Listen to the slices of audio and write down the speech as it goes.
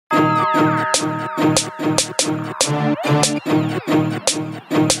From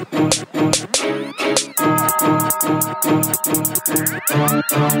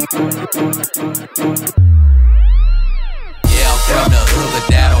the hood, but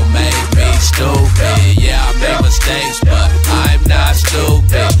that don't make me stupid. Yeah, I make mistakes, but I'm not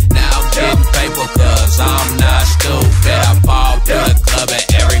stupid. Now I'm getting paper cause I'm not stupid. I fall to the club and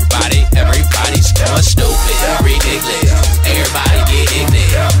everybody's going stupid. Ridiculous, everybody get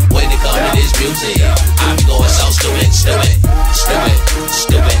ignorant when it comes to this music. I'm going so stupid. Everybody's going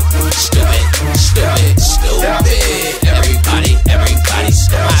stupid.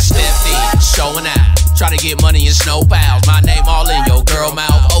 Showing out, try to get money in snow piles. My name all in your girl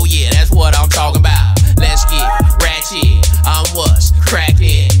mouth. Oh yeah, that's what I'm talking about. Let's get ratchet. I'm what's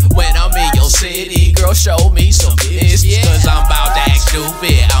cracking when I'm in your city. Girl, show me some business, cause I'm about to act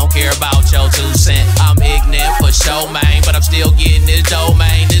stupid. I don't care about your 2 cents. I'm ignorant for show, man, but I'm still getting this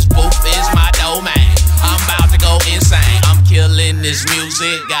domain. This booth is my domain. I'm about to go insane. I'm killing this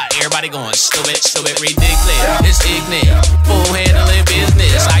music. Got everybody going stupid, ridiculous. It's ignorant, full handling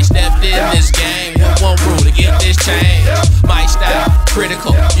business. I stepped in this game with one rule to get this change. My style,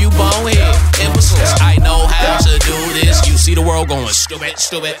 critical, you bonehead imbeciles. I know how to do this. You see the world going stupid.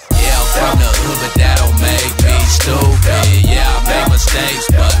 Yeah, I'm from the hood, but that don't make me stupid. Yeah, I make mistakes,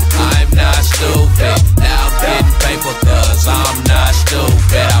 but I'm not stupid. Now I'm getting paper cause I'm not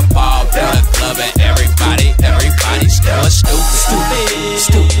stupid. I fall to the club and everybody's going stupid.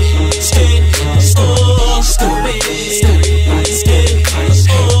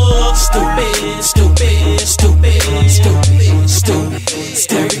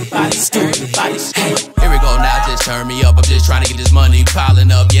 Here we go now, just turn me up. I'm just trying to get this money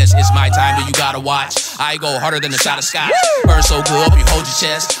piling up. Yes, it's my time, but you gotta watch. I go harder than a shot of scotch. Burn so good, hope you hold your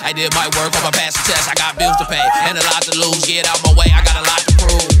chest. I did my work, hope I passed the test. I got bills to pay and a lot to lose. Get out my way, I got a lot to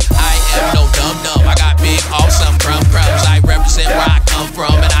prove. I am no dum-dum, I got big, awesome crumbs. I represent where I come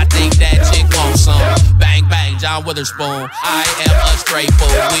from, and I think that chick wants some. Bang, bang, John Witherspoon. I am a straight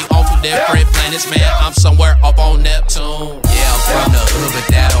fool. We on 2 different planets, man. I'm somewhere up on Neptune. Yeah, I'm from the hood, but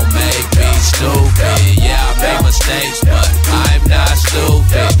that don't make me stupid. Yeah, I make mistakes, but I'm not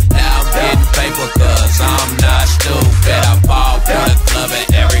stupid. Now I'm getting paper cause I'm not stupid. I fall to the club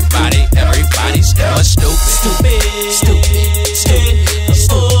and everybody's going stupid.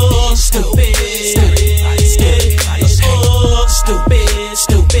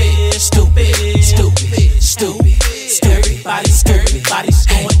 Everybody's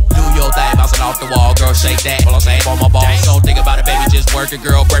going. Do your thing, bouncing off the wall, girl, shake that. While I'm saying on my balls, don't think about it, baby, just work it,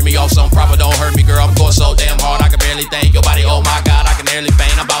 girl. Break me off something proper, don't hurt me, girl. I'm going so damn hard, I can barely think. Your body, oh my God, I can nearly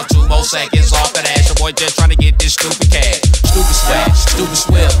faint. I'm about 2 more seconds off that ass. Your boy just trying to get this stupid cash. Stupid swag, stupid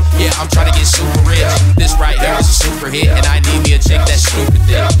swift. Yeah, I'm trying to get super rich. This right here is a super hit, and I need me a chick that's stupid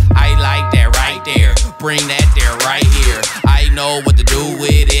thick. I like that right there. Bring that there right here. I know what to do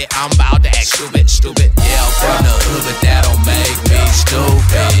with it. I'm about to act stupid. Yeah, I'm from the hood, but that don't make me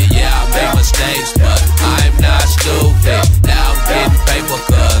stupid. Yeah, I make mistakes, but I'm not stupid. Now I'm getting paper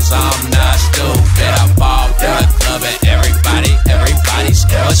cause I'm not stupid. I fall to the club and everybody's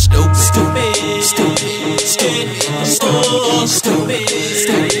going stupid.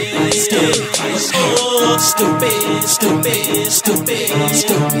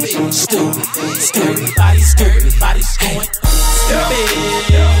 Everybody's going.